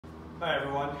Hi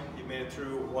everyone, you made it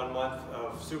through 1 month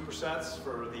of supersets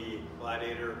for the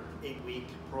Gladiator 8-week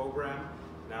program.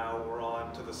 Now we're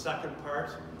on to the second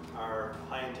part, our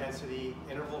high intensity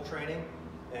interval training.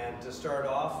 And to start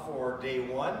off for day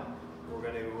 1, we're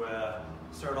going to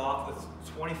start off with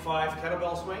 25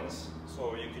 kettlebell swings.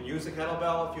 So you can use a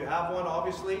kettlebell if you have one,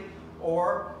 obviously,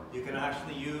 or you can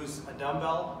actually use a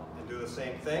dumbbell and do the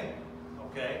same thing.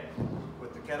 Okay,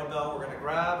 with the kettlebell we're going to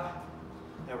grab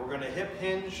and we're going to hip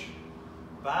hinge,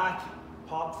 back,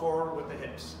 pop forward with the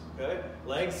hips. Okay,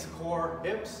 legs, core,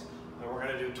 hips, and we're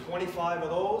going to do 25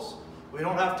 of those. We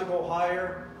don't have to go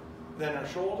higher than our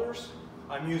shoulders.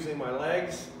 I'm using my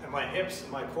legs and my hips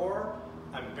and my core.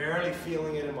 I'm barely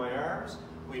feeling it in my arms.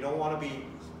 We don't want to be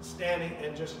standing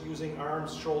and just using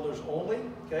arms, shoulders only.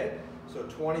 Okay, so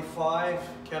 25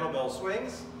 kettlebell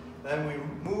swings. Then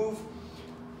we move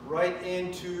right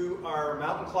into our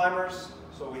mountain climbers.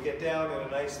 So we get down in a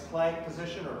nice plank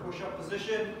position or push-up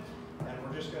position, and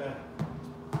we're just going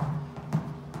to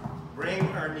bring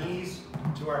our knees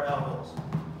to our elbows.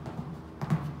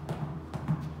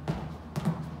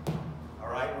 All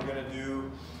right, we're going to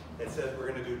do, it says we're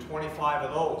going to do 25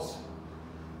 of those.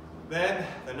 Then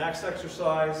the next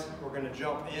exercise, we're going to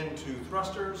jump into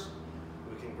thrusters.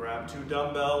 We can grab 2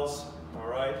 dumbbells. All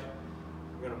right,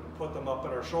 we're going to put them up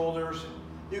at our shoulders.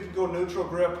 You can go neutral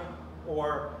grip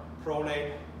or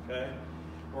pronate. Okay,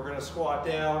 we're going to squat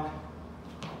down,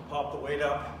 pop the weight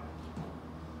up,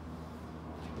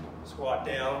 squat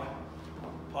down,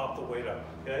 pop the weight up.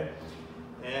 Okay,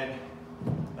 and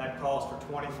that calls for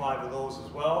 25 of those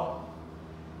as well.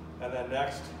 And then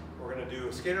next we're going to do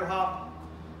a skater hop,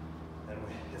 and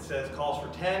it says calls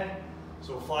for 10,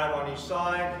 so 5 on each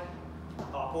side.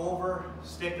 Hop over,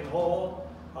 stick and hold,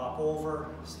 hop over,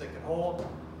 stick and hold.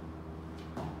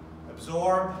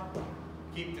 Absorb,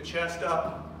 keep the chest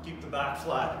up, keep the back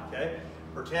flat, okay?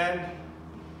 Pretend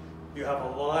you have a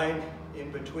line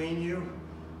in between you,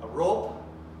 a rope,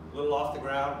 a little off the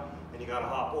ground, and you gotta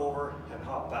hop over and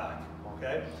hop back,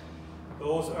 okay?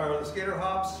 Those are the skater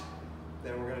hops.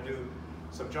 Then we're gonna do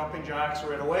some jumping jacks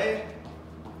right away.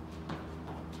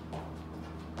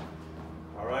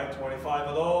 All right, 25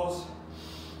 of those.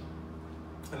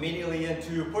 Immediately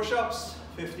into push-ups,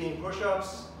 15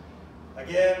 push-ups.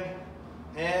 Again,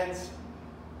 hands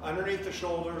underneath the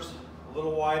shoulders, a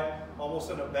little wide,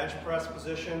 almost in a bench press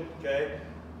position, okay?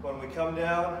 When we come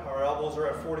down, our elbows are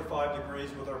at 45 degrees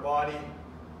with our body,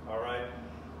 all right?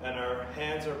 And our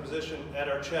hands are positioned at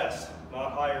our chest,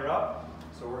 not higher up.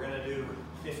 So we're gonna do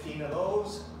 15 of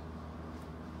those.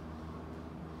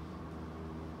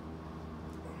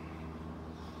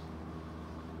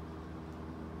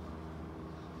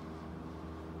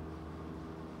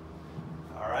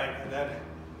 All right, and then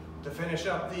to finish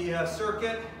up the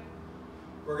circuit,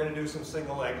 we're going to do some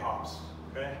single leg hops,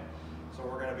 okay? So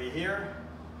we're going to be here,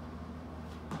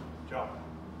 jump,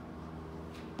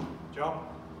 jump,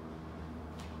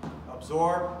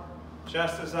 absorb,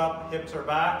 chest is up, hips are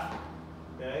back,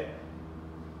 okay?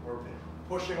 We're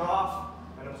pushing off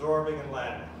and absorbing and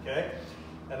landing, okay?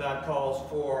 And that calls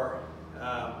for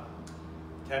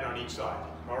 10 on each side,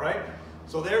 all right?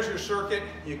 So there's your circuit.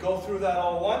 You go through that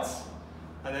all once,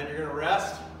 and then you're going to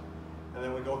rest. And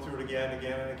then we go through it again,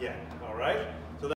 again, and again, all right?